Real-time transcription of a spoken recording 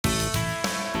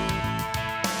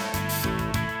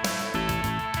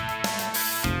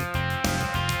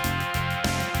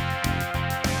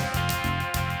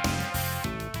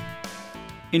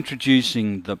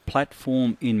Introducing the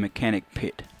platform in mechanic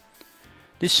pit.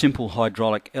 This simple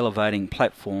hydraulic elevating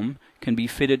platform can be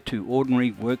fitted to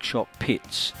ordinary workshop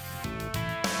pits.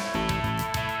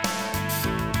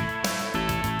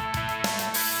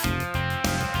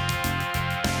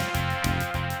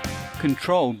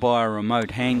 Controlled by a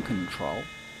remote hand control,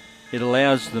 it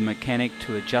allows the mechanic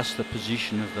to adjust the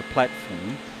position of the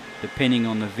platform depending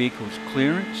on the vehicle's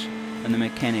clearance and the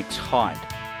mechanic's height.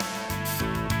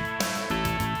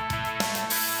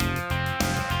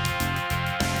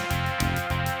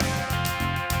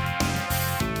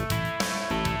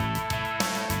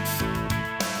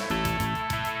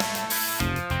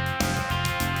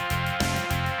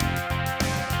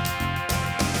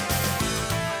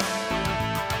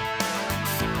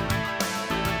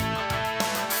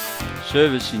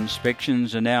 Service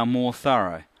inspections are now more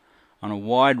thorough on a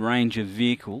wide range of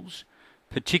vehicles,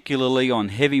 particularly on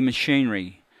heavy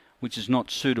machinery which is not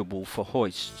suitable for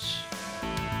hoists.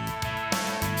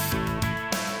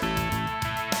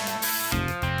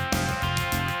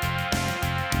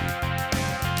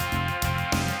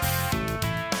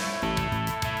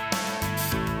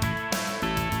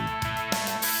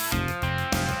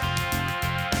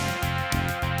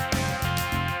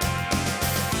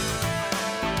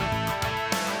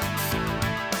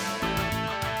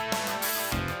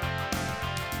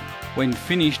 When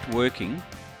finished working,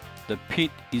 the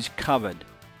pit is covered,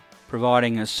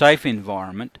 providing a safe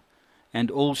environment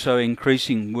and also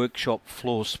increasing workshop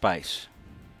floor space.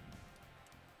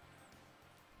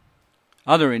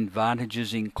 Other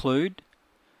advantages include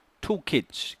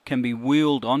toolkits can be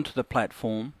wheeled onto the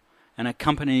platform and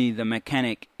accompany the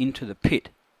mechanic into the pit.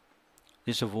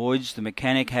 This avoids the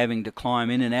mechanic having to climb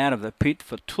in and out of the pit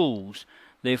for tools,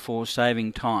 therefore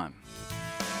saving time.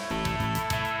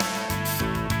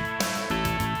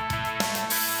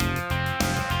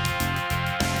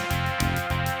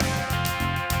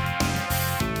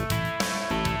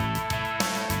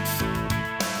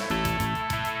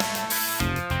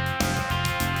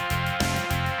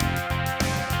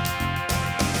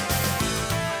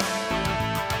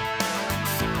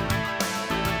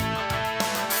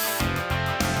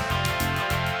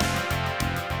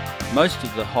 Most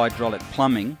of the hydraulic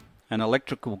plumbing and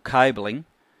electrical cabling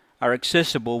are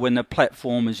accessible when the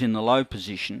platform is in the low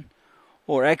position,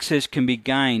 or access can be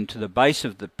gained to the base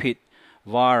of the pit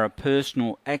via a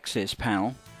personal access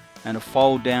panel and a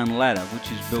fold-down ladder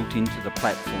which is built into the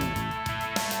platform.